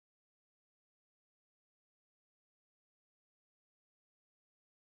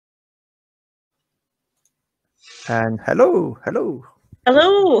And hello. Hello,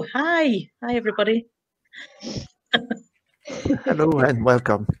 hi everybody. Hello and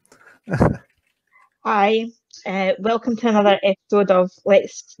welcome. Hi, welcome to another episode of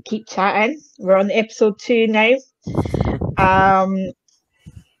Let's Keep Chatting. We're on episode 2 now.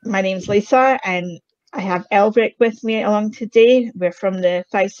 My name's Lisa and I have Elbrick with me along today. We're from the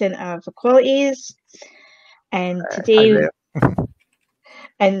Fife Centre of Equalities. And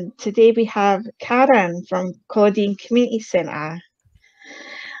today we have Karen from Collydean Community Centre.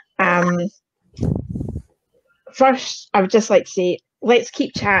 First, I would just like to say, let's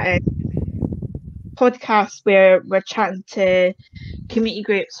keep chatting. Podcast where we're chatting to community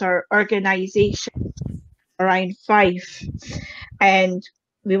groups or organisations around Fife, and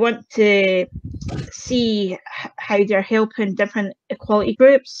we want to see how they're helping different equality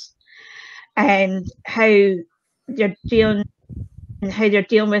groups and how they're dealing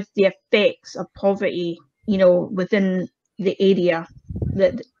with the effects of poverty, within the area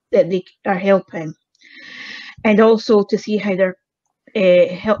that they are helping, and also to see how they're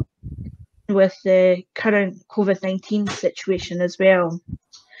helping with the current COVID-19 situation as well.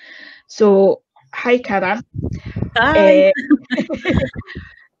 So, hi, Karen. Hi.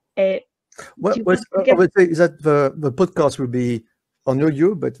 What I would say is that the podcast will be on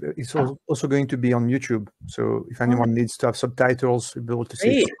audio, but it's also going to be on YouTube. So if anyone needs to have subtitles, we'll be able to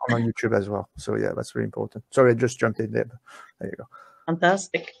see it on YouTube as well. So yeah, that's very important. Sorry, I just jumped in there. There you go.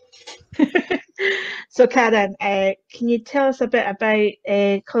 Fantastic. So Karen, can you tell us a bit about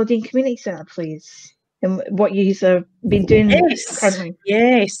Collydean Community Centre, please? And what you have been doing currently?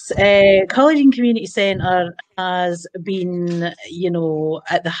 Yes. Collydean Community Centre has been,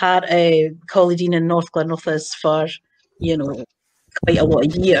 at the heart of Collydean and North Glenrothes for, quite a lot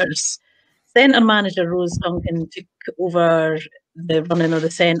of years. Centre manager Rose Duncan took over the running of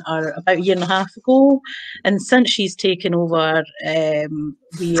the centre about a year and a half ago, and since she's taken over,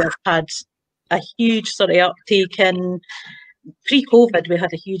 we have had a huge sort of uptake in. Pre-COVID, we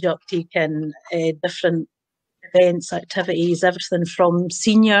had a huge uptake in different events, activities, everything from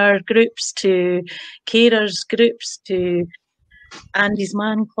senior groups to carers groups to Andy's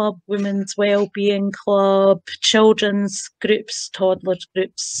Man Club, Women's Wellbeing Club, children's groups, toddlers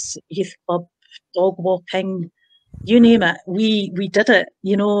groups, youth club, dog walking, you name it. We did it,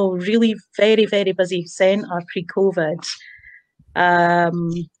 really very, very busy centre pre-COVID.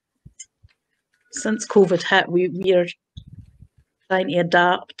 Since COVID hit, we are trying to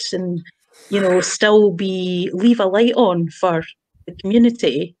adapt and, still leave a light on for the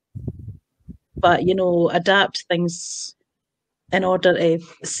community, but, adapt things in order to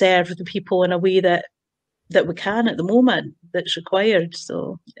serve the people in a way that we can at the moment, that's required.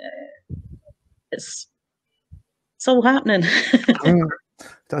 So it's all happening.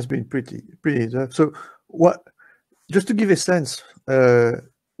 That's been pretty. So just to give a sense,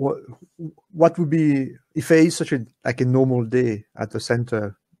 what would be, if there is such a normal day at the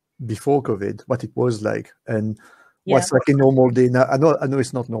center before COVID, what it was like, and what's like a normal day now? I know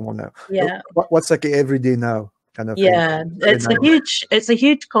it's not normal now. Yeah. What's like an everyday now kind of thing? It's a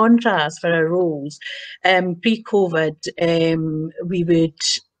huge contrast for our roles. Pre-COVID,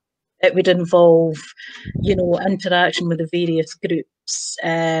 it would involve, interaction with the various groups,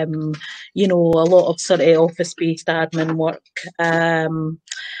 a lot of sort of office-based admin work, and,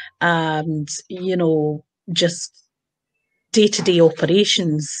 just day-to-day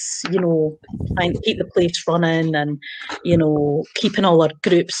operations, trying to keep the place running and, keeping all our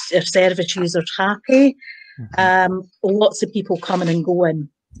groups, our service users happy. Lots of people coming and going.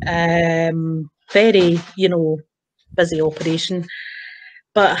 Very, busy operation.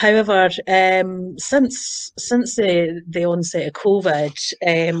 But however, since the onset of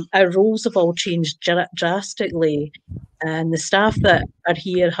COVID, our roles have all changed drastically, and the staff that are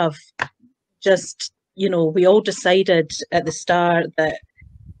here have just, we all decided at the start that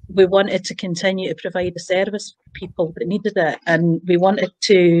we wanted to continue to provide a service for people that needed it, and we wanted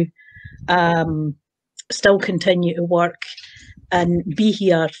to still continue to work and be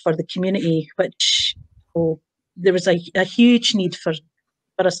here for the community, which there was a huge need for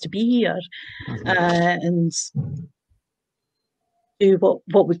us to be here and do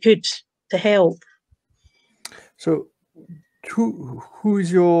what we could to help. So who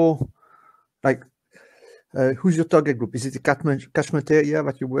is your who's your target group? Is it the catchment area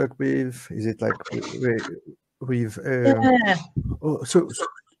that you work with? Is it like with so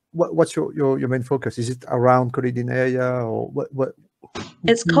what's your main focus? Is it around Collydean area or what?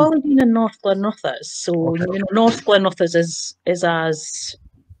 It's Collydean and North Glenrothes. So North Glenrothes is as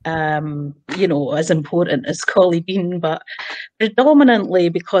as important as Collydean, but predominantly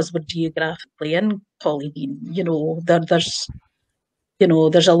because we're geographically in Collydean.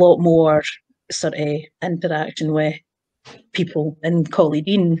 There's a lot more sort of interaction with people in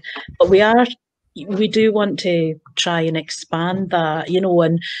Collydean, but we do want to try and expand that,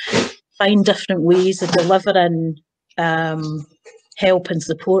 and find different ways of delivering help and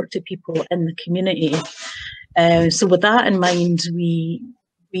support to people in the community. So with that in mind,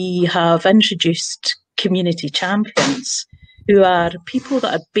 we have introduced community champions, who are people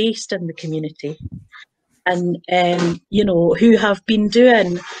that are based in the community and, who have been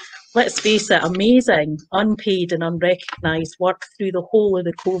doing, let's face it, amazing, unpaid and unrecognised work through the whole of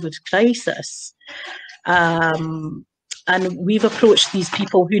the COVID crisis. And we've approached these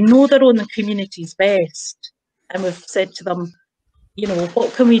people who know their own communities best, and we've said to them,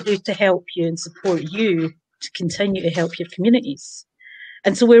 what can we do to help you and support you to continue to help your communities?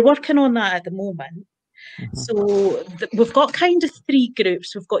 And so we're working on that at the moment. Mm-hmm. So we've got kind of three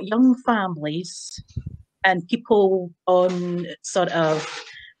groups. We've got young families and people on sort of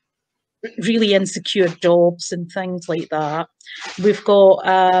really insecure jobs and things like that. We've got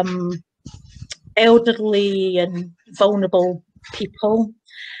elderly and vulnerable people,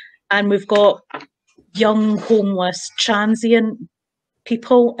 and we've got young homeless transient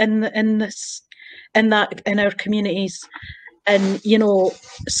people in our communities. And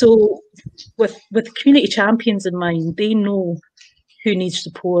so with community champions in mind, they know who needs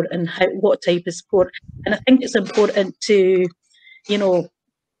support and what type of support. And I think it's important to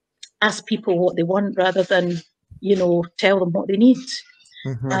ask people what they want rather than tell them what they need.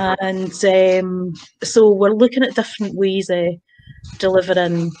 Mm-hmm. And so we're looking at different ways of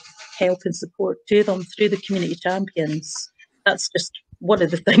delivering help and support to them through the community champions. That's just one of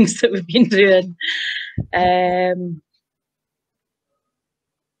the things that we've been doing.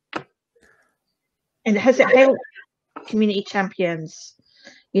 And has it helped community champions,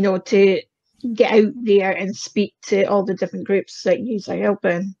 to get out there and speak to all the different groups that you are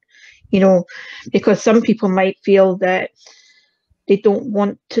helping? Because some people might feel that they don't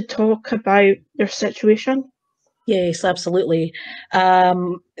want to talk about their situation. Yes, absolutely.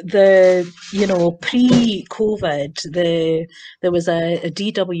 Pre-COVID, there was a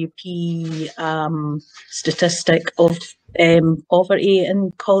DWP statistic of poverty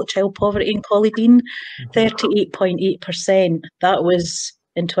and child poverty in Collydean, 38.8%. That was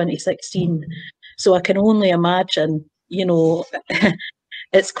in 2016. So I can only imagine,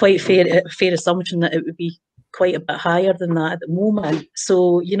 it's quite a fair assumption that it would be quite a bit higher than that at the moment.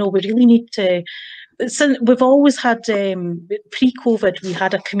 So, we really need to. We've always had, pre-COVID, we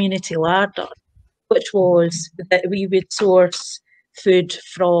had a community larder, which was that we would source food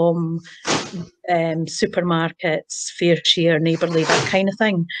from supermarkets, fair share, neighbourly, that kind of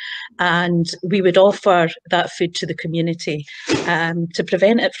thing. And we would offer that food to the community to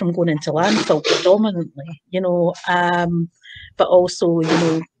prevent it from going into landfill predominantly, but also,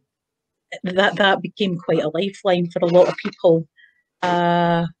 that became quite a lifeline for a lot of people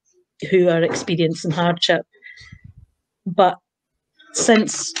who are experiencing hardship. But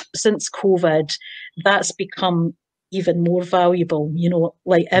since COVID, that's become even more valuable.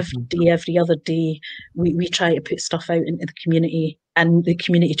 Like every day, every other day, we try to put stuff out into the community, and the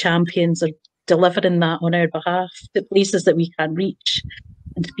community champions are delivering that on our behalf to places that we can't reach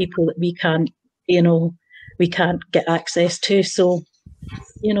and to people that we can't get access to. So,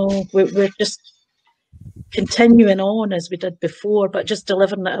 we're just continuing on as we did before, but just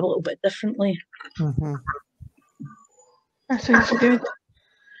delivering it a little bit differently. Mm-hmm. That sounds good.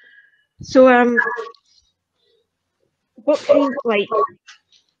 So, what kind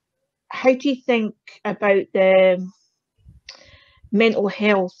how do you think about the mental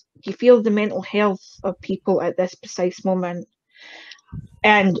health? Do you feel the mental health of people at this precise moment?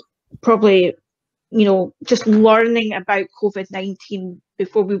 And probably, just learning about COVID-19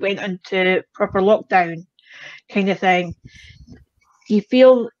 before we went into proper lockdown kind of thing. Do you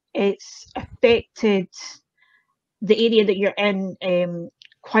feel it's affected the area that you're in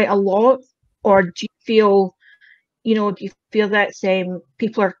quite a lot? Or do you feel, that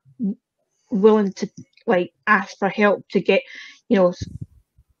people are willing to ask for help to get, so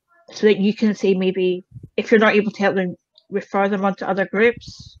that you can say maybe if you're not able to help them, refer them onto other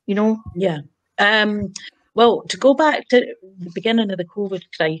groups, Yeah. Well, to go back to the beginning of the COVID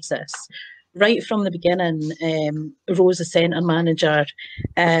crisis, right from the beginning, Rose, the centre manager,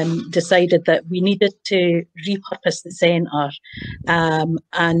 decided that we needed to repurpose the centre,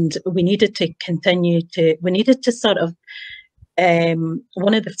 and we needed to sort of,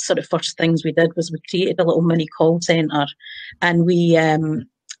 one of the sort of first things we did was we created a little mini call centre, and we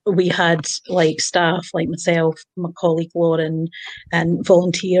had staff like myself, my colleague Lauren, and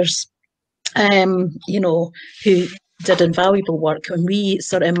volunteers you know, who did invaluable work, and we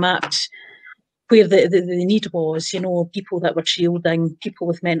sort of mapped where the need was, you know, people that were shielding, people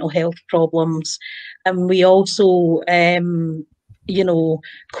with mental health problems. And we also, you know,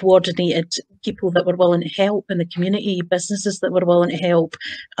 coordinated people that were willing to help in the community, businesses that were willing to help,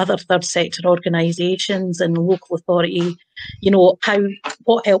 other third sector organisations and local authority, you know,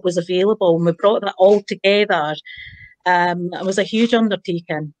 what help was available. And we brought that all together. It was a huge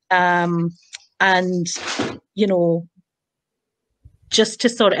undertaking. And, you know, just to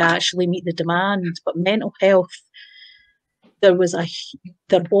sort of actually meet the demand. But mental health, there was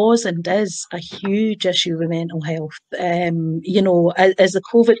and is a huge issue with mental health. You know, when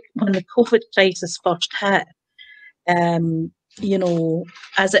the COVID crisis first hit, you know,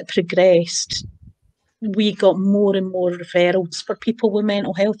 as it progressed, we got more and more referrals for people with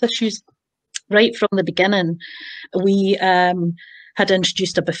mental health issues. Right from the beginning, we had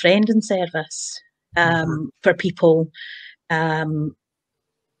introduced a befriending service for people.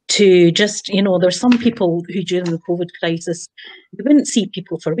 To just, you know, there's some people who during the COVID crisis, they wouldn't see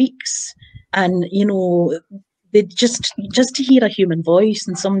people for weeks. And, you know, they just to hear a human voice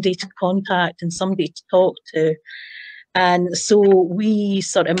and somebody to contact and somebody to talk to. And so we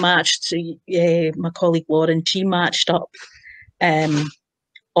sort of matched, my colleague Lauren, she matched up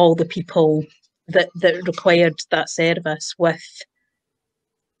all the people that required that service with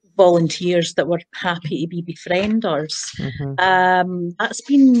volunteers that were happy to be befrienders. That's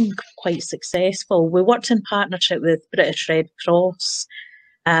been quite successful. We worked in partnership with British Red Cross,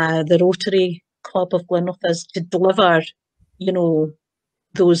 the Rotary Club of Glenorchy to deliver, you know,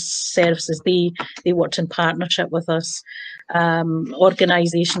 those services. They worked in partnership with us.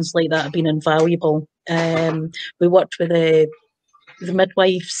 Organisations like that have been invaluable. We worked with the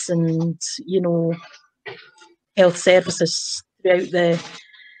midwives and, you know, health services throughout the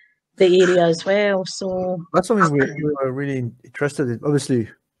area as well. So that's something we were really interested in. Obviously,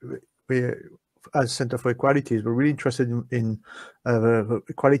 we as Centre for Equalities, we're really interested in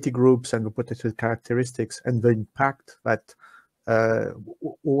equality groups and the protected characteristics and the impact that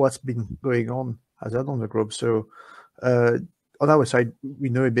what's been going on has had on the group. So on our side, we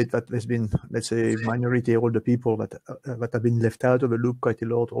know a bit that there's been, let's say, minority older people that have been left out of the loop quite a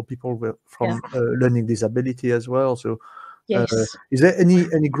lot, or people from learning disability as well. So yes. Is there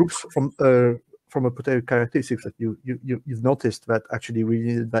any groups from a protected characteristics that you've noticed that actually really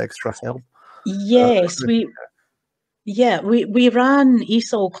needed that extra help? Yes, we ran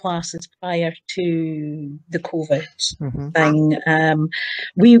ESOL classes prior to the COVID thing.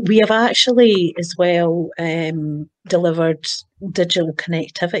 We have actually as well delivered digital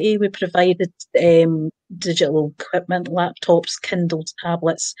connectivity. We provided digital equipment, laptops, Kindles,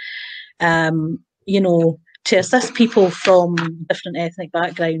 tablets, you know, to assist people from different ethnic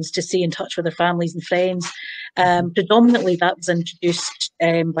backgrounds to stay in touch with their families and friends. Predominantly that was introduced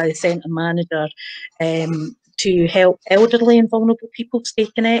by the centre manager to help elderly and vulnerable people stay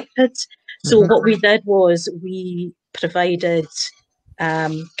connected. So what we did was we provided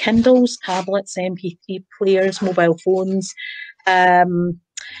Kindles, tablets, MP3 players, mobile phones.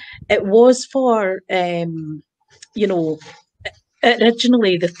 It was for, you know,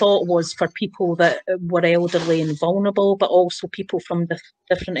 originally the thought was for people that were elderly and vulnerable, but also people from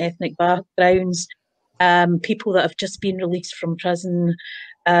different ethnic backgrounds, people that have just been released from prison,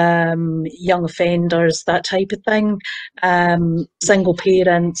 young offenders, that type of thing, single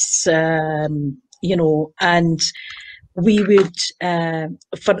parents, you know, and we would,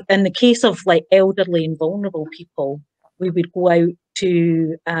 in the case of like elderly and vulnerable people, we would go out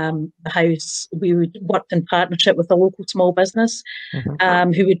to the house. We would work in partnership with a local small business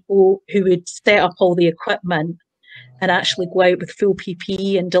who would set up all the equipment and actually go out with full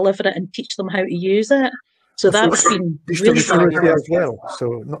PPE and deliver it and teach them how to use it. So that's been really valuable as well.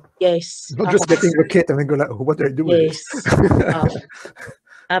 So not just getting the kit and then go like, oh, what do I do with this?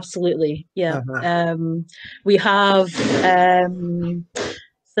 Absolutely, yeah. We have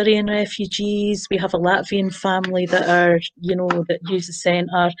Syrian refugees. We have a Latvian family that are, you know, that use the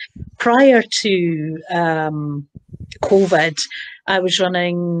centre. Prior to COVID, I was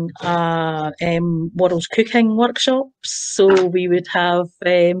running world cooking workshops. So we would have,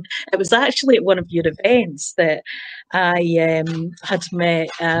 it was actually at one of your events that I had met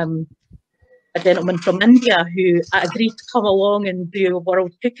a gentleman from India who agreed to come along and do a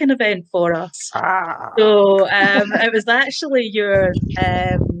world cooking event for us. So it was actually your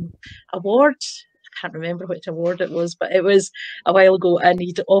award. I can't remember which award it was, but it was a while ago, and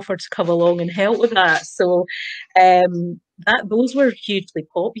he'd offered to come along and help with that. So those were hugely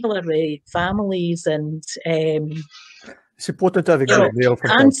popular with families and It's important to have a good deal from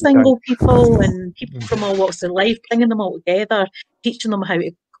and single people and people from all walks of life, bringing them all together, teaching them how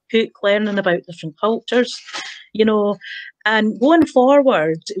to cook, learning about different cultures, you know. And going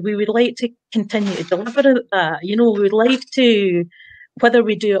forward, we would like to continue to deliver that. You know, we would like to, whether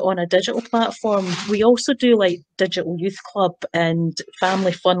we do it on a digital platform, we also do like digital youth club and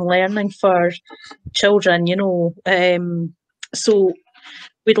family fun learning for children, you know. So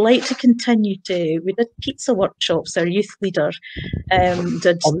we'd like to continue to. We did pizza workshops. Our youth leader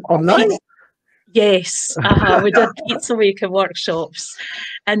did online. Yes, we did pizza making workshops,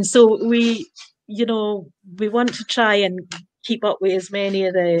 and so we, you know, we want to try and keep up with as many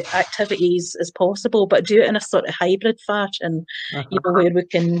of the activities as possible, but do it in a sort of hybrid fashion, you know, where we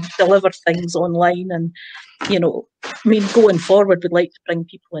can deliver things online. And, you know, I mean, going forward, we'd like to bring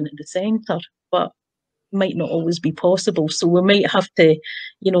people into the centre, but might not always be possible. So we might have to,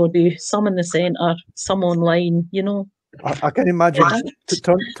 you know, do some in the centre, some online, you know. I can imagine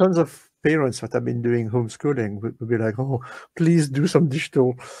tons of parents that have been doing homeschooling would be like, oh, please do some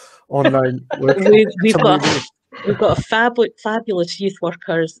digital online work. We've got a fabulous youth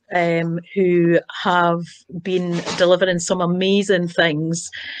workers who have been delivering some amazing things.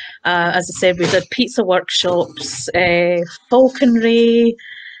 As I said, we did pizza workshops, falconry.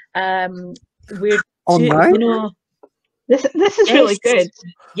 We're online. You know, this is really good.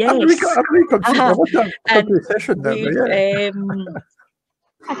 Yes.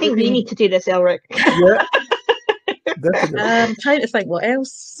 I think we need to do this, Elric. Yeah. Definitely. I'm trying to think what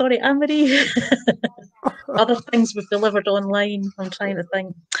else. Sorry, Anne-Marie. Other things we've delivered online. I'm trying to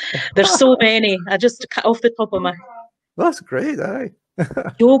think. There's so many. I just cut off the top of my. That's great, aye.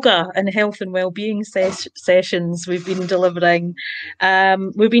 Yoga and health and well-being sessions we've been delivering.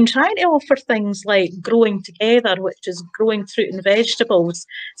 We've been trying to offer things like growing together, which is growing fruit and vegetables.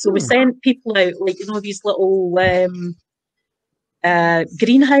 So we sent people out, like, you know, these little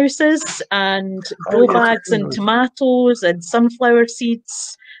greenhouses and grow bags and tomatoes and sunflower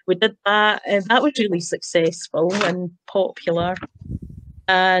seeds. We did that, and that was really successful and popular.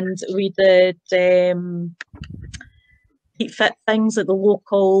 And we did Keep Fit things at the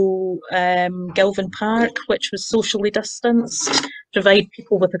local Gilvan Park, which was socially distanced, provide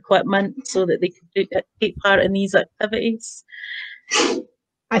people with equipment so that they could take part in these activities.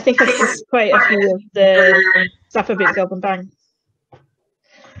 I think I've seen quite a few of the stuff about Gilvan Park.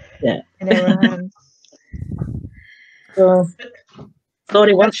 Yeah. So,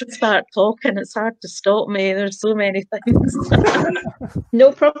 sorry, once you start talking, it's hard to stop me. There's so many things.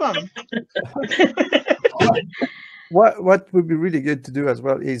 No problem. What would be really good to do as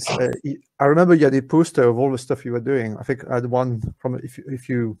well is, I remember you had a poster of all the stuff you were doing. I think I had one from a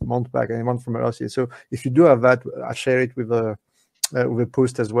few months back and one from last year. So if you do have that, I'll share it with a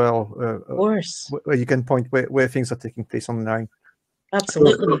post as well. Of course. Where you can point where things are taking place online.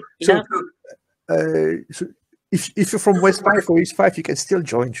 Absolutely. So if you're from West Fife or East Fife, you can still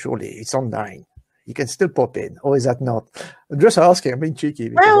join, surely. It's online. You can still pop in, or is that not? I'm just asking, I'm being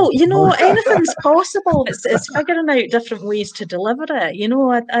cheeky. Well, you know, anything's possible. It's figuring out different ways to deliver it. You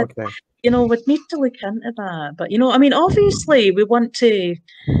know, you know, we'd need to look into that. But, you know, I mean, obviously we want to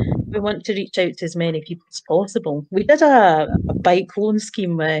reach out to as many people as possible. We did a bike loan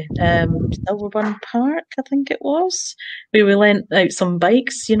scheme with Silverburn Park, I think it was, where we lent out some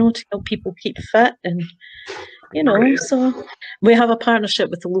bikes, you know, to help people keep fit. And, you know, so we have a partnership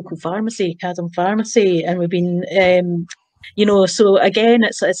with the local pharmacy, Cadam Pharmacy, and we've been, you know, so again,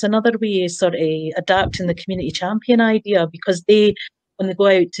 it's another way of sort of adapting the community champion idea, because when they go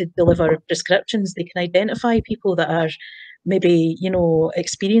out to deliver prescriptions, they can identify people that are maybe, you know,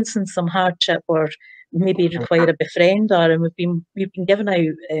 experiencing some hardship or maybe require a befriender, and we've been giving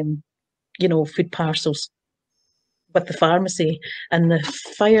out, you know, food parcels with the pharmacy, and the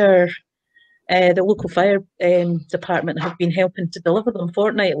local fire department have been helping to deliver them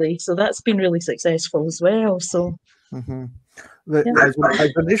fortnightly, so that's been really successful as well. So,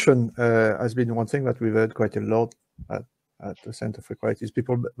 isolation has been one thing that we've heard quite a lot at the Centre for Equalities.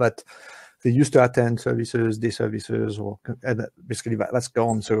 People that they used to attend services, day services, and basically that's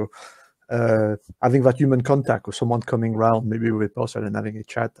gone. So having that human contact or someone coming around, maybe with a person and having a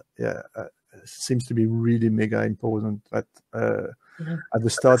chat, seems to be really mega important. That at the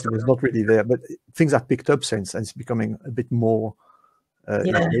start it was not really there, but things have picked up since, and it's becoming a bit more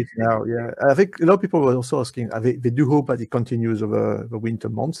now. Yeah, I think a lot of people were also asking. They do hope that it continues over the winter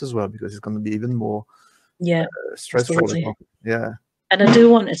months as well, because it's going to be even more stressful. Absolutely. Yeah. And I do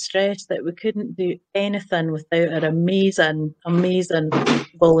want to stress that we couldn't do anything without our amazing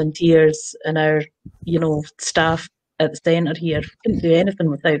volunteers and our, you know, staff at the centre here. We couldn't do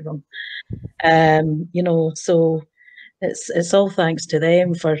anything without them. You know, so it's all thanks to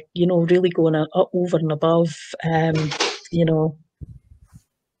them for, you know, really going over and above. You know,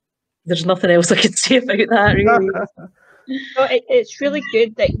 there's nothing else I could say about that, really. So it's really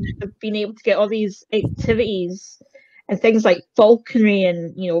good that you've been able to get all these activities and things like falconry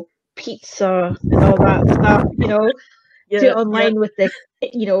and, you know, pizza and all that stuff, you know, do it online with the,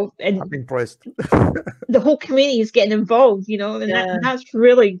 you know, and I'm impressed. the whole community is getting involved, you know, and that's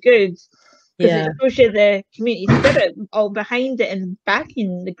really good. Because it shows you the community spirit all behind it and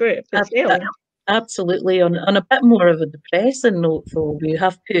backing the group as well. Absolutely. On a bit more of a depressing note, though, we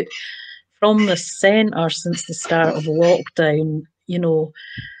have put from the centre since the start of lockdown, you know,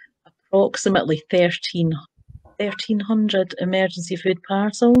 approximately 1,300 emergency food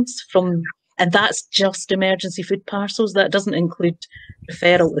parcels and that's just emergency food parcels. That doesn't include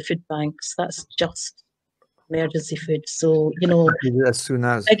referral to food banks. That's just emergency food. So, you know, as soon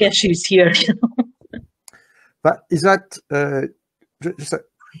as big issues here. You know? But is that just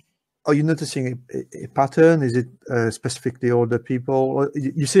are you noticing a pattern? Is it specifically older people?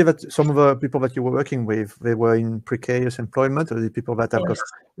 You say that some of the people that you were working with, they were in precarious employment, or the people that have got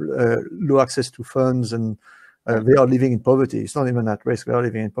low access to funds and they are living in poverty. It's not even at risk; they are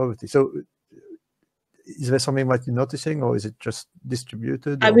living in poverty. So, is there something that you're noticing, or is it just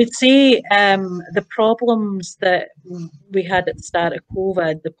distributed? I would say the problems that we had at the start of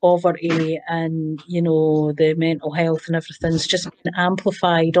COVID, the poverty and, you know, the mental health and everything's just been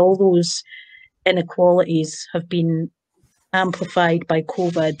amplified. All those inequalities have been amplified by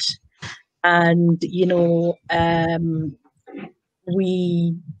COVID. And, you know,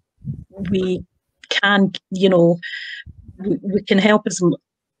 we can, you know, we can help us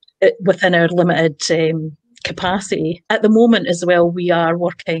within our limited capacity. At the moment as well, we are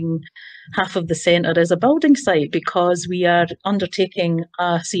working, half of the centre as a building site because we are undertaking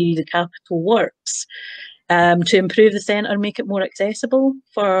a series of capital works to improve the centre, make it more accessible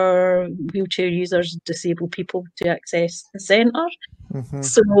for wheelchair users, disabled people to access the centre. Mm-hmm.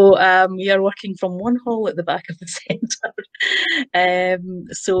 So we are working from one hall at the back of the centre.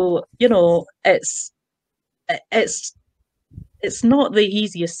 So, you know, it's not the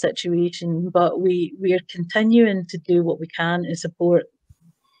easiest situation, but we are continuing to do what we can to support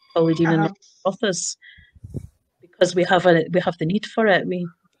Collydean and others because we have the need for it. We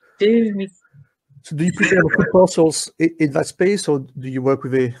do. So do you prepare food parcels in that space, or do you work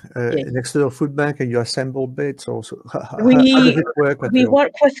with an external food bank and you assemble bits? Or so how does it work? We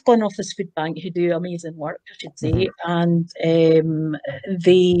work with Glenoffice Food Bank, who do amazing work, I should say, and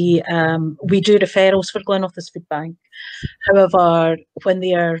we do referrals for Glenoffice Food Bank. However, when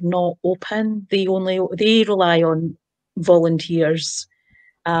they are not open, they rely on volunteers.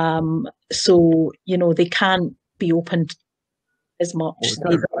 So, you know, they can't be opened as much,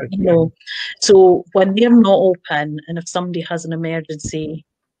 you know. So when they're not open, and if somebody has an emergency,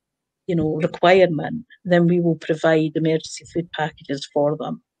 you know, requirement, then we will provide emergency food packages for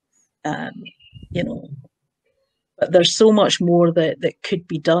them. You know, but there's so much more that could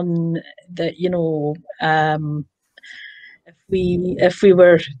be done. That, you know, if we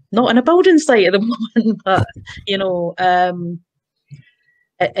were not in a building site at the moment, but, you know,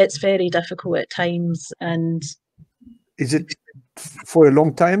 it's very difficult at times. And is it for a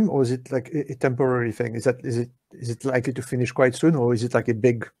long time, or is it like a temporary thing? Is it likely to finish quite soon, or is it like a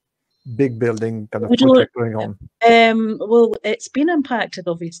big building kind of project going on? Well, it's been impacted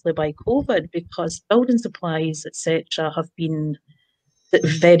obviously by COVID because building supplies, etc., have been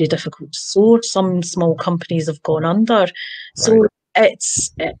very difficult to source. Some small companies have gone under, so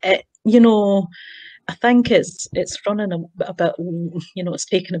it's you know, I think it's running a bit, you know, it's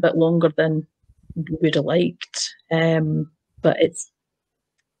taken a bit longer than we would have liked. But it's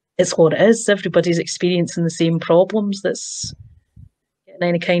what it is. Everybody's experiencing the same problems. That's getting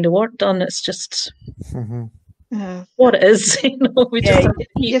any kind of work done. It's just what it is. You know, we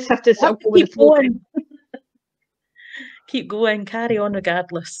just have to sort of keep going. Keep going, carry on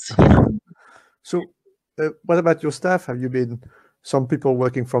regardless. You know? So, what about your staff? Have you been some people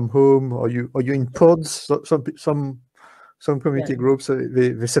working from home? Are you in pods? Some community groups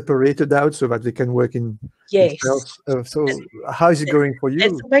they separated out so that they can work in. Yes. So how is it going for you?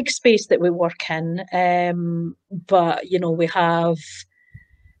 It's a big space that we work in, but you know, we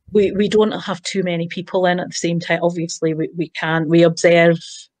don't have too many people in at the same time. Obviously, we observe,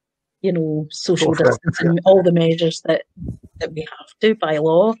 you know, social distancing and all the measures that we have to by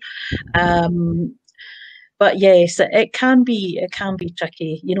law. But yes, it can be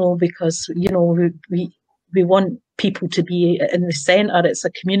tricky, you know, because, you know, we want people to be in the centre. It's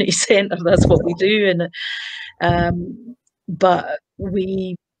a community centre. That's what we do, and but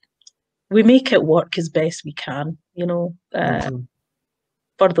we make it work as best we can. you know,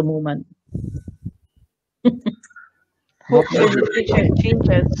 for the moment. Hopefully in the future it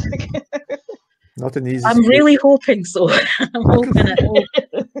changes. Not an easy. I'm really hoping so. I'm hoping it will.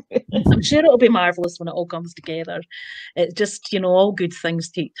 I'm sure it'll be marvellous when it all comes together. It just, you know, all good things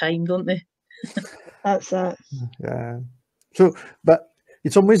take time, don't they? That's that. Yeah. So, but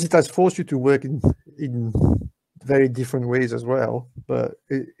in some ways it has forced you to work in very different ways as well. But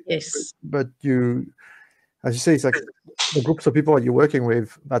yes. But you, as you say, it's like the groups of people that you're working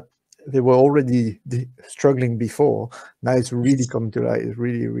with, that they were already struggling before. Now it's really come to light. It's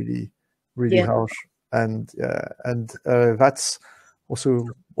really, really, really harsh. And that's also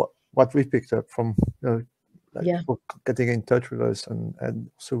what we picked up from people getting in touch with us, and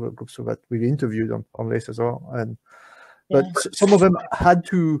also groups that we've interviewed on this as well. And but some of them had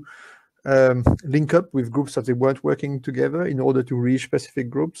to link up with groups that they weren't working together in order to reach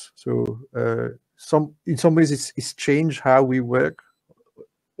specific groups. So in some ways it's changed how we work,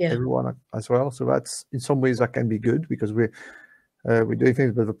 everyone as well. So that's, in some ways, that can be good, because we're doing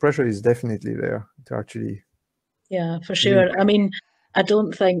things, but the pressure is definitely there to actually. Yeah, for sure. I mean, I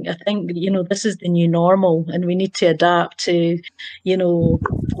think, you know, this is the new normal, and we need to adapt to, you know,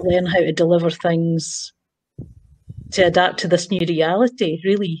 learn how to deliver things, to adapt to this new reality,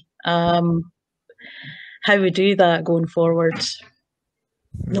 really. How we do that going forward,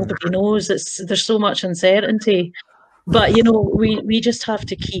 nobody knows. There's so much uncertainty, but, you know, we just have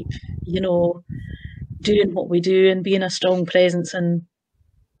to keep, you know, doing what we do and being a strong presence in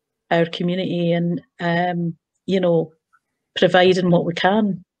our community, and you know, providing what we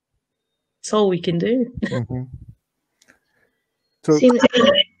can. It's all we can do. So seems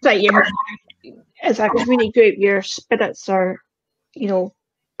like as a community group, your spirits are, you know,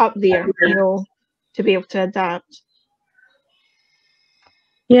 up there, you know, to be able to adapt.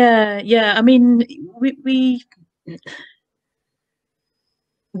 Yeah. I mean, we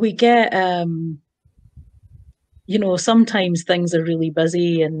get you know, sometimes things are really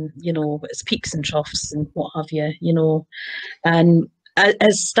busy, and, you know, it's peaks and troughs and what have you, you know. And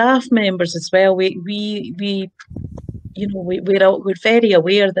as staff members as well, we you know, we're very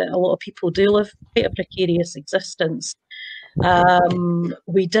aware that a lot of people do live quite a precarious existence.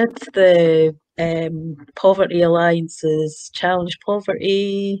 We did the Poverty Alliance's Challenge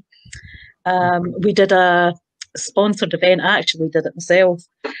Poverty. We did a sponsored event. I actually did it myself,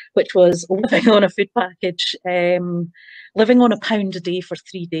 which was living on a food package, living on £1 a day for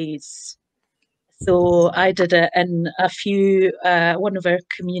 3 days. So I did it, in a few, one of our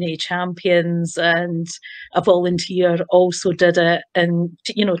community champions and a volunteer also did it, and,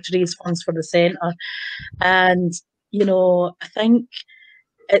 you know, to raise funds for the centre. And, you know, I think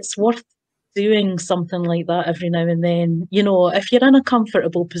it's worth doing something like that every now and then. You know, if you're in a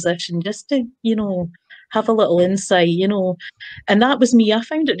comfortable position, just to, you know, have a little insight, you know. And that was me. I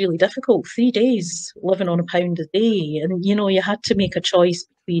found it really difficult. 3 days living on £1 a day. And, you know, you had to make a choice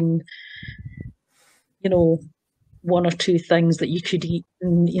between, you know, 1 or 2 things that you could eat.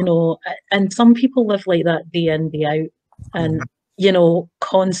 And, you know, and some people live like that day in, day out. And, you know,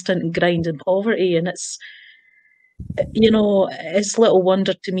 constant grind and poverty. And it's, you know, it's little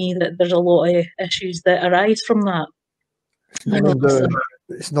wonder to me that there's a lot of issues that arise from that.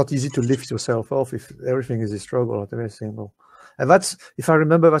 It's not easy to lift yourself off if everything is a struggle at every single. And that's, if I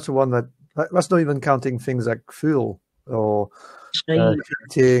remember, that's the one that's not even counting things like fuel or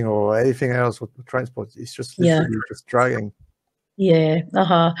heating or anything else with transport. It's just literally just dragging. Yeah.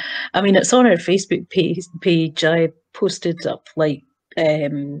 I mean, it's on our Facebook page. I posted up like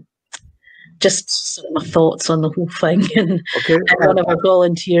just sort of my thoughts on the whole thing, and one of our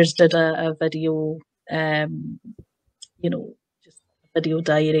volunteers did a video, you know, just a video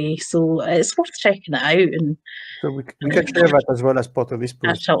diary. So it's worth checking it out, and so we can share that as well as part of this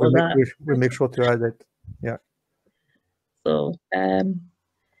post. We'll make sure to add it. Yeah. So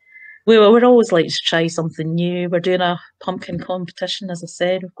we're always like to try something new. We're doing a pumpkin competition, as I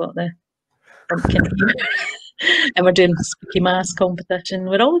said. We've got the pumpkin here. And we're doing a squeaky mask competition.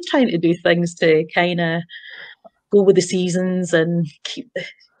 We're always trying to do things to kind of go with the seasons and keep the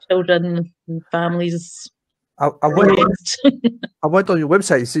children and families. I went on your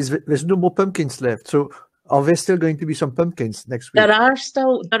website. It says there's no more pumpkins left. So are there still going to be some pumpkins next week?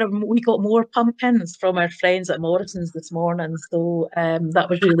 We got more pumpkins from our friends at Morrison's this morning. So that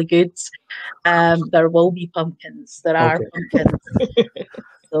was really good. There will be pumpkins. There are pumpkins.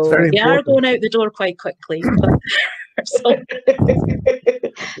 So they are going out the door quite quickly.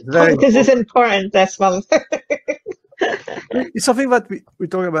 Pumpkins is important this month. It's something that we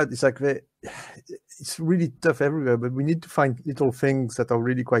talk about. It's like it's really tough everywhere, but we need to find little things that are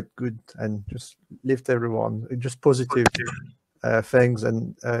really quite good and just lift everyone, just positive things.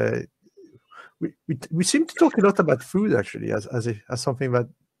 And we seem to talk a lot about food actually as something that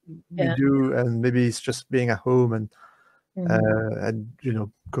we do, and maybe it's just being at home and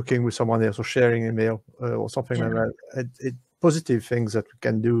cooking with someone else or sharing a meal or something like that. Positive things that we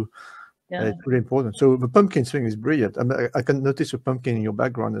can do. It's really important. So the pumpkin thing is brilliant. I can notice a pumpkin in your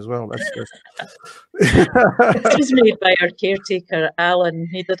background as well. That's This was made by our caretaker, Alan.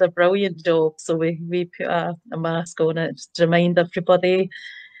 He did a brilliant job. So we put a mask on it just to remind everybody,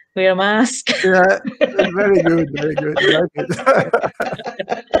 wear a mask. Yeah, very good, very good. I like it.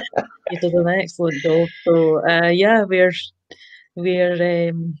 You did an excellent job. So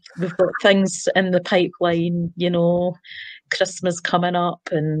we've got things in the pipeline, Christmas coming up,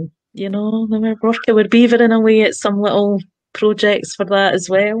 and we're working, we're beavering away at some little projects for that as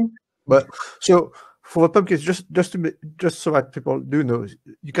well. But so for the pumpkins, just so that people do know,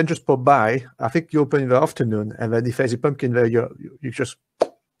 you can just pop by. I think you open in the afternoon, and then if there's a pumpkin there, you just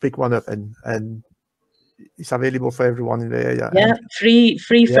pick one up, and it's available for everyone in the area. Yeah, free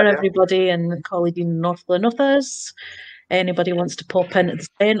for everybody in Collydean, North Glenorthas. Anybody wants to pop into the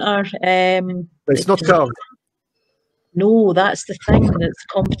centre. But it's not carved. No, that's the thing. It's a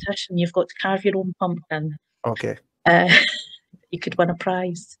competition. You've got to carve your own pumpkin. Okay. You could win a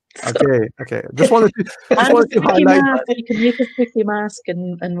prize. So. Okay. Just wanted to highlight that. You can make a cookie mask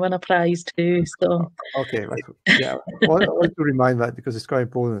and win a prize too. So. Okay. Yeah. I want to remind that because it's quite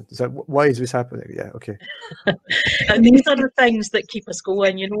important. So why is this happening? Yeah. Okay. And these are the things that keep us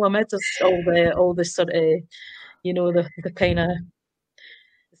going. Amid all the sort of, the kind of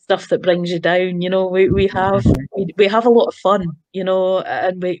stuff that brings you down. We have a lot of fun.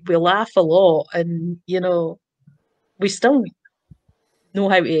 And we laugh a lot, and we still know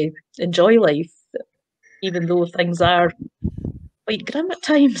how to enjoy life, even though things are quite grim at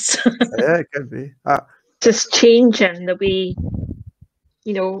times. Yeah, it can be. Just changing the way,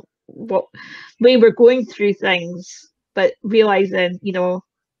 what way we're going through things, but realizing, we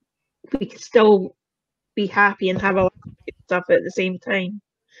can still be happy and have a lot of good stuff at the same time.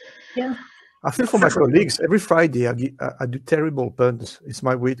 Yeah. I feel for my colleagues, every Friday I do terrible puns. It's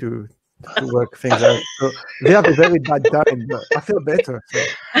my way to work things out. So they have a very bad time, but I feel better. So.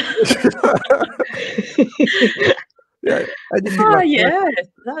 That's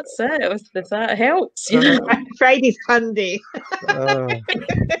it. If that helps. Friday's Sunday.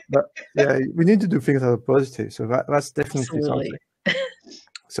 But we need to do things that are positive. So that's definitely something.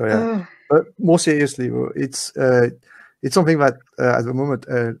 So but more seriously, it's something that at the moment,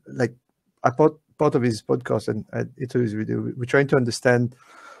 like I part of his podcast and Equalities video, we're trying to understand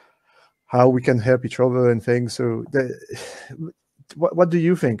how we can help each other and things. So, what do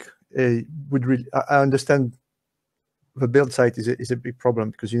you think would really? I understand the build site is a big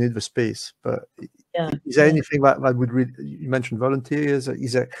problem because you need the space. But is there anything that would really? You mentioned volunteers.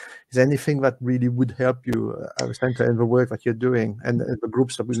 Is there anything that really would help you at the center in the work that you're doing and the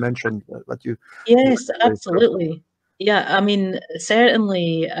groups that we mentioned that you? Yes, absolutely. Yeah, I mean,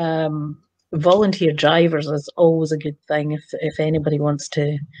 certainly. Volunteer drivers is always a good thing if anybody wants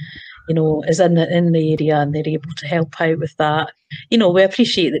to, is in the area and they're able to help out with that. We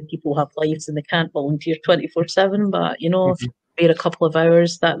appreciate that people have lives and they can't volunteer 24/7, but if you spare a couple of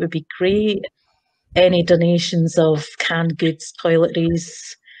hours, that would be great. Any donations of canned goods,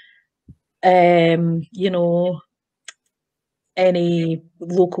 toiletries, any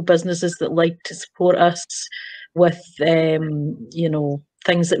local businesses that like to support us with,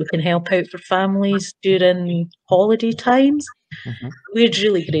 things that we can help out for families during holiday times. We'd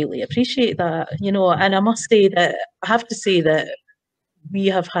really greatly appreciate that, and I have to say that we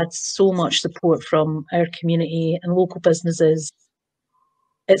have had so much support from our community and local businesses.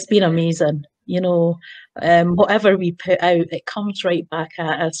 It's been amazing, whatever we put out, it comes right back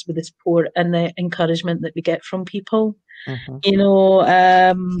at us with the support and the encouragement that we get from people.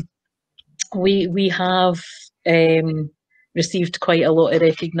 We have received quite a lot of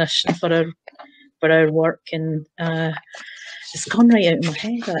recognition for our work, and it's gone right out of my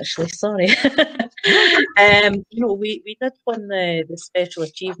head actually. Sorry. We did win the Special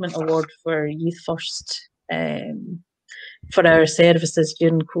Achievement Award for Youth First for our services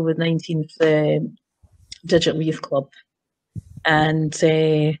during COVID-19 for the Digital Youth Club, and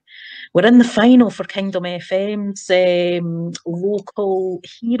we're in the final for Kingdom FM's Local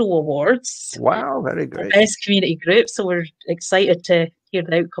Hero Awards. Wow, very great. Best community group, so we're excited to hear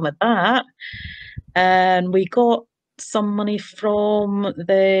the outcome of that. And we got some money from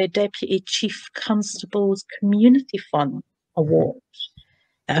the Deputy Chief Constable's Community Fund Award.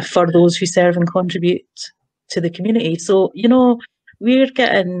 for those who serve and contribute to the community. So, we're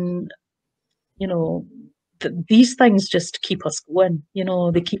getting, these things just keep us going.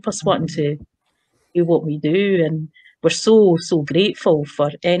 They keep us wanting to do what we do, and we're so grateful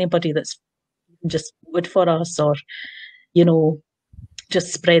for anybody that's just voted for us, or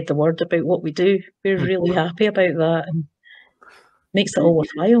just spread the word about what we do. We're really happy about that, and makes it all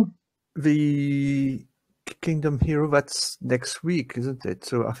worthwhile. The Kingdom Hero, that's next week, isn't it?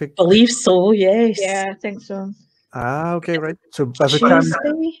 So I believe so. Yes. Yeah, I think so. Okay, right. So by the time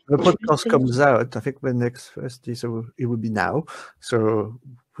the podcast comes out, I think we're next Thursday, so it will be now. So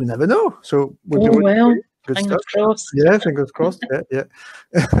we never know. So well, fingers crossed. Yeah, fingers crossed. Yeah.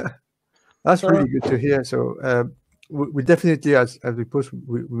 That's really good to hear. So we definitely, as we post,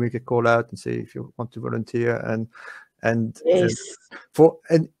 we make a call out and say if you want to volunteer and yes. For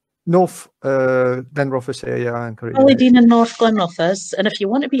North Glenrothes area and Collydean and North Glenrothes, and if you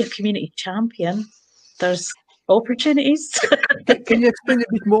want to be a community champion, there's opportunities. Can you explain a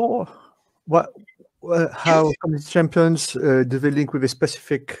bit more how community champions do they link with a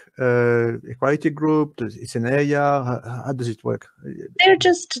specific equality group? It's an area. How does it work?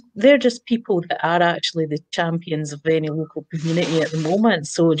 They're just people that are actually the champions of any local community at the moment.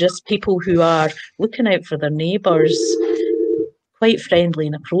 So just people who are looking out for their neighbours, quite friendly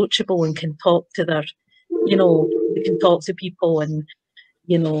and approachable, and can talk to they can talk to people and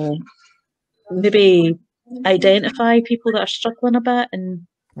maybe identify people that are struggling a bit and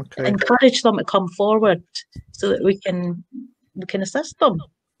encourage them to come forward so that we can assist them.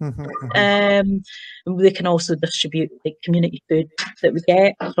 And they can also distribute like community food that we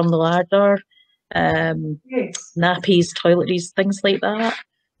get from the larder, nappies, toiletries, things like that,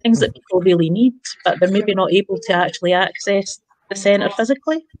 things that people really need, but they're maybe not able to actually access the centre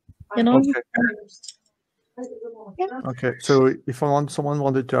physically. Okay, so if someone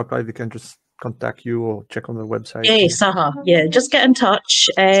wanted to apply, they can just contact you or check on the website. Yes, yeah, just get in touch.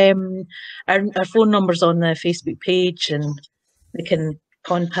 Our phone number's on the Facebook page, and they can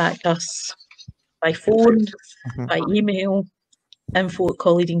contact us by phone, by email,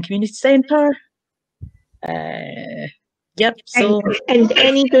 info@Collydean Community Centre. Yep. So, and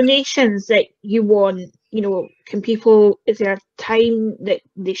any donations that you want, can people? Is there a time that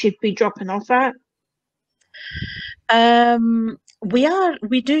they should be dropping off at?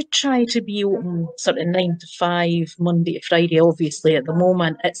 We do try to be open sort of 9 to 5, Monday to Friday. Obviously, at the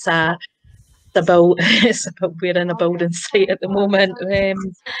moment, it's about we're in a building site at the moment.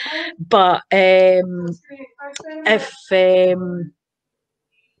 But if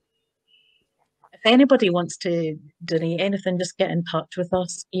anybody wants to donate anything, just get in touch with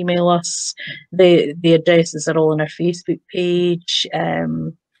us, email us. The addresses are all on our Facebook page.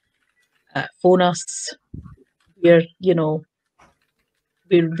 Phone us. We're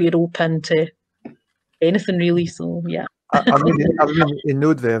open to anything really. So yeah. I mean, in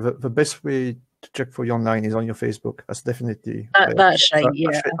note there, the best way to check for you online is on your Facebook. That's definitely that's right.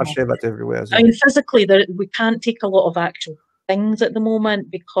 Yeah, I share that everywhere as well. I mean, physically, we can't take a lot of actual things at the moment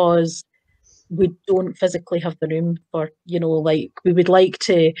because we don't physically have the room for, like we would like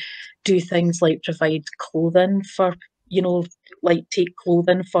to do things like provide clothing for, like take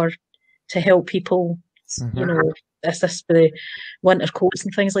clothing to help people, assist with the winter coats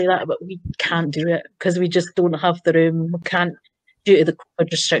and things like that, but we can't do it because we just don't have the room. We can't, due to the COVID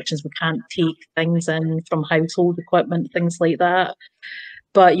restrictions, we can't take things in from household equipment, things like that.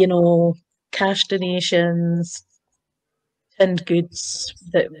 But, cash donations, tinned goods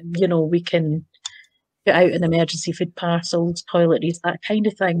that, we can put out in emergency food parcels, toiletries, that kind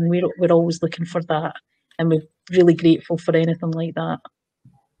of thing. We're always looking for that, and we're really grateful for anything like that.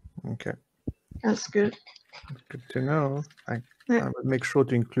 Okay. That's good. Good to know. I will make sure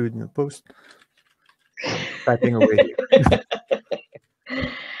to include in the post. Typing away.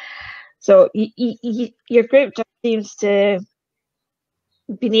 So your group just seems to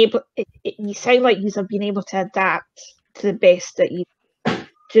been able. You sound like you have been able to adapt to the best that you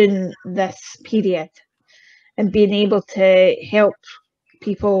during this period, and being able to help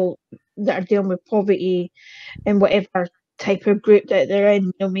people that are dealing with poverty in whatever type of group that they're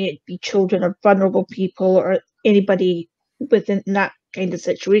in, may it be children or vulnerable people or anybody within that kind of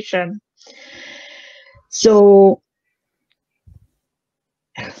situation. So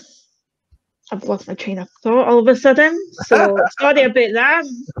I've lost my train of thought all of a sudden. So sorry about that.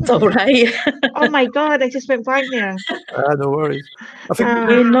 It's all right. Oh my God, I just went blank there. No worries. I think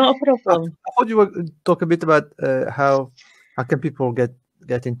not a problem. I thought you were talk a bit about how can people get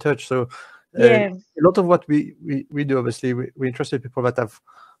in touch. So yeah, a lot of what we do, obviously, we're interested in people that have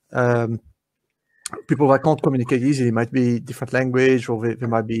people that can't communicate easily. It might be different language, or they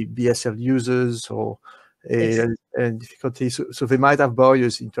might be BSL users, or and difficulties. So they might have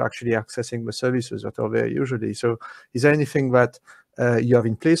barriers into actually accessing the services that are there usually. So is there anything that you have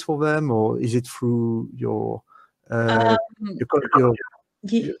in place for them, or is it through your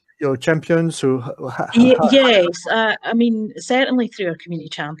champions? So yes, I mean, certainly through our community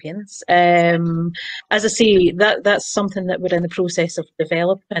champions. As I say, that's something that we're in the process of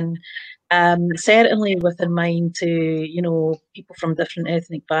developing. Certainly with in mind to, you know, people from different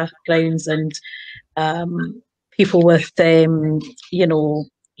ethnic backgrounds and people with, you know,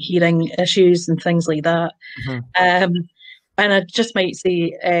 hearing issues and things like that. And I just might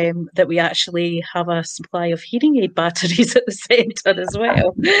say that we actually have a supply of hearing aid batteries at the centre as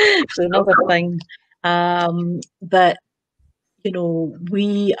well. So another thing that, you know,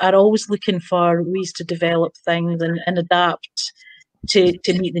 we are always looking for ways to develop things and adapt to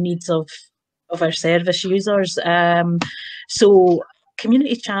meet the needs of our service users. So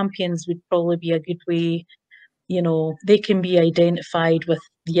community champions would probably be a good way. You know, they can be identified with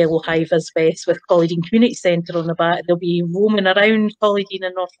the yellow high-vis vest with Collydean Community Centre on the back. They'll be roaming around Collydean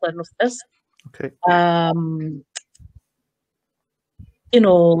and North Glenrothes. Okay. You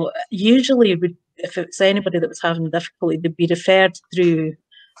know, usually if it's anybody that was having difficulty, they'd be referred through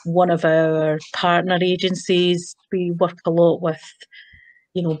one of our partner agencies. We work a lot with,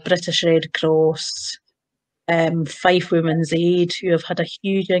 you know, British Red Cross, Fife Women's Aid, who have had a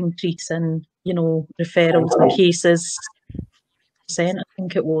huge increase in, you know, referrals and cases, I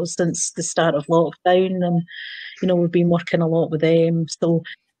think it was, since the start of lockdown. And, you know, we've been working a lot with them. So,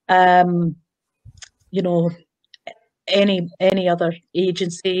 you know, any other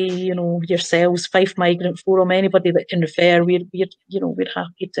agency, you know, yourselves, Fife Migrant Forum, anybody that can refer, we're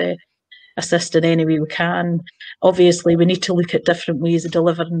happy to assist in any way we can. Obviously, we need to look at different ways of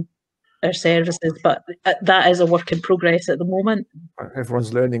delivering our services, but that is a work in progress at the moment.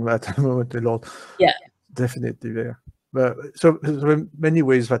 Everyone's learning that at the moment a lot. Yeah, definitely there. But so there are many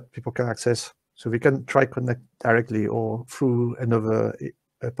ways that people can access. So we can try connect directly or through another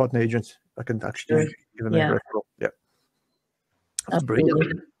partner agent. I can actually give them a referral. Yeah, that's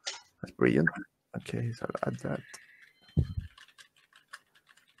brilliant. That's brilliant. Okay, so I'll add that.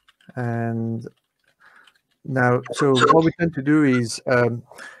 And now, so what we tend to do is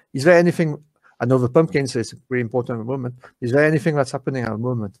there anything? I know the pumpkins is very important at the moment. Is there anything that's happening at the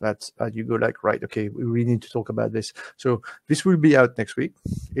moment that you go like, right, okay, we really need to talk about this? So this will be out next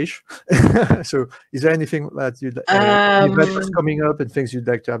week-ish. So is there anything that you'd event that's coming up and things you'd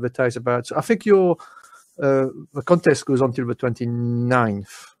like to advertise about? So I think your the contest goes until the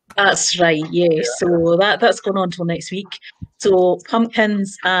 29th. That's right, yeah. So that's going on till next week. So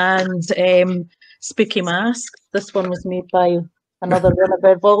pumpkins and spooky masks. This one was made by another one of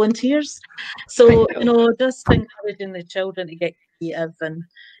our volunteers. So, you know, just encouraging the children to get creative and,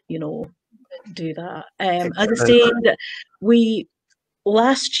 you know, do that. As I said,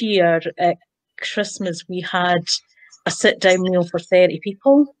 last year at Christmas, we had a sit-down meal for 30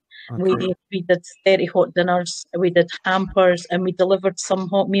 people. Okay. We did 30 hot dinners, we did hampers, and we delivered some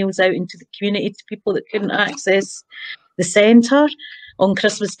hot meals out into the community to people that couldn't access the centre on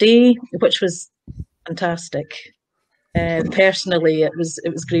Christmas Day, which was fantastic. Personally, it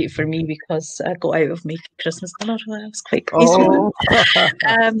was great for me because I got out of making Christmas dinner. I was quite pleased with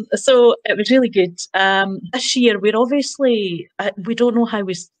it. So it was really good. This year, we're obviously we don't know how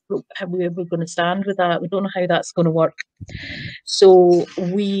we're going to stand with that. We don't know how that's going to work. So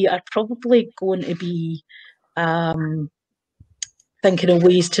we are probably going to be thinking of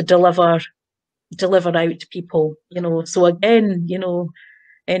ways to deliver out to people. You know, so again, you know,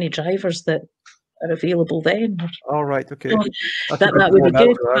 any drivers that are available then. All right, okay. That would be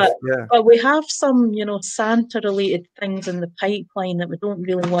good. But we have some, you know, Santa-related things in the pipeline that we don't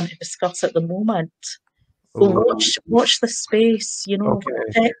really want to discuss at the moment. So watch the space, you know,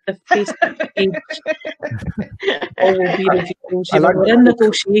 check the Facebook page. All will be revealed. You know, we're in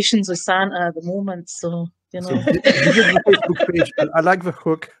negotiations with Santa at the moment, so you know. So the Facebook page. I like the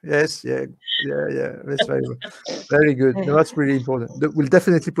hook. Yes, yeah. That's very good. No, that's really important. We'll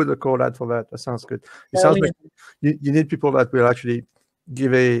definitely put a call out for that. That sounds good. It sounds like you need people that will actually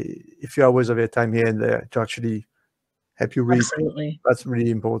give a few hours of their time here and there to actually help you read. Absolutely. That's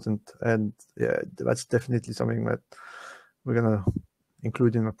really important. And yeah, that's definitely something that we're going to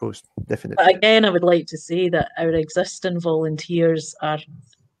include in the post. Definitely. But again, I would like to say that our existing volunteers are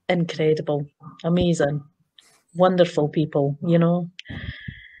incredible, amazing, wonderful people, you know,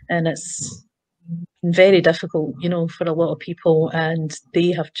 and it's very difficult, you know, for a lot of people, and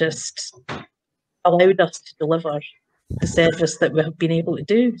they have just allowed us to deliver the service that we have been able to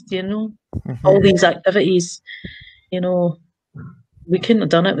do. You know, all these activities. You know, we couldn't have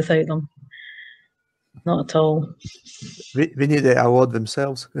done it without them. Not at all. We need the award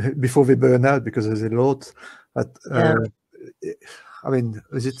themselves before they burn out, because there's a lot. But I mean,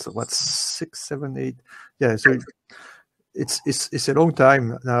 is it what, 6, 7, 8? Yeah, so it's a long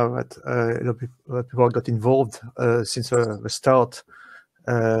time now that a lot of people got involved since the start,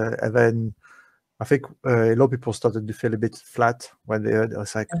 and then I think a lot of people started to feel a bit flat when they heard. I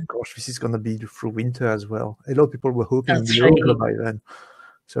was like, gosh, this is going to be through winter as well. A lot of people were hoping to be over by then.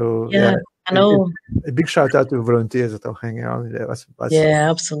 So yeah, I know. A big shout out to volunteers that are hanging out there. Yeah,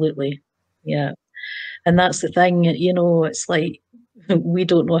 absolutely. Yeah, and that's the thing. You know, it's like we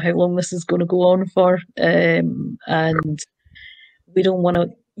don't know how long this is going to go on for, and we don't want to.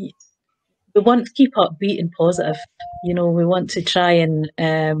 We want to keep upbeat and positive. You know, we want to try and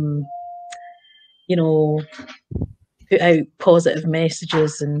you know, put out positive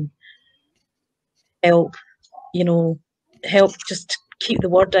messages and help. You know, help just keep the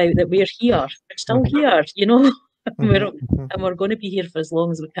word out that we're here. We're still here. You know, and we're going to be here for as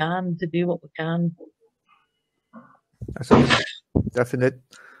long as we can to do what we can. Definite.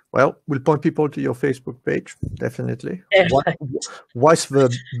 Well, we'll point people to your Facebook page, definitely. Once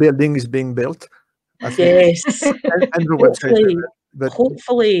the building is being built. Yes. And the website.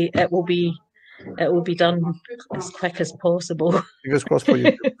 Hopefully it will be done as quick as possible. Fingers crossed for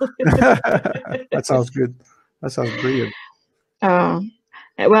you. That sounds good. That sounds brilliant.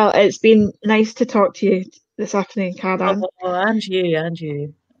 Well, it's been nice to talk to you this afternoon, Karen. Oh, and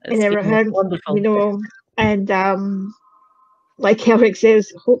you. It's been wonderful. You know, and like Eric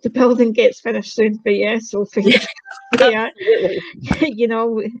says, hope the building gets finished soon for you. So for you, you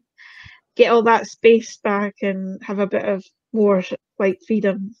know, get all that space back and have a bit of more like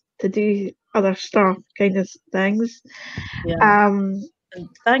freedom to do other stuff, kind of things. Yeah. And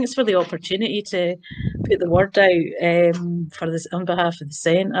thanks for the opportunity to put the word out for this on behalf of the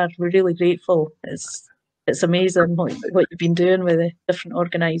centre. We're really grateful. It's amazing what you've been doing with the different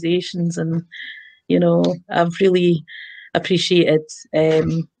organisations, and you know, I've really appreciated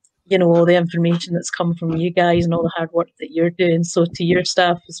you know, all the information that's come from you guys and all the hard work that you're doing. So to your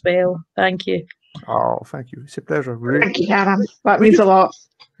staff as well, thank you. Oh, thank you. It's a pleasure. Thank you, Karen. That means a lot.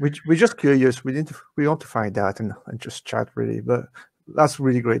 We're just curious. We want to find out and just chat, really. But that's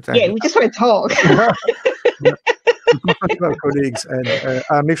really great. Thank you. We just want to talk. Contact our colleagues,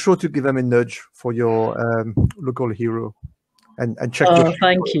 and make sure to give them a nudge for your local hero, and check.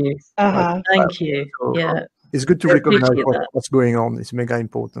 Thank you. Thank you. So, yeah. It's good to recognize what's going on. It's mega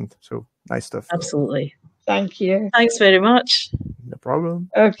important. So nice stuff. Absolutely. Thank you. Thanks very much. No problem.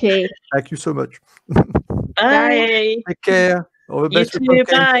 Okay. Thank you so much. Bye. Take care. All the best. You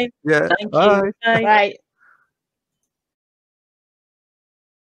too. Bye. Yeah. Thank you. Bye. Bye.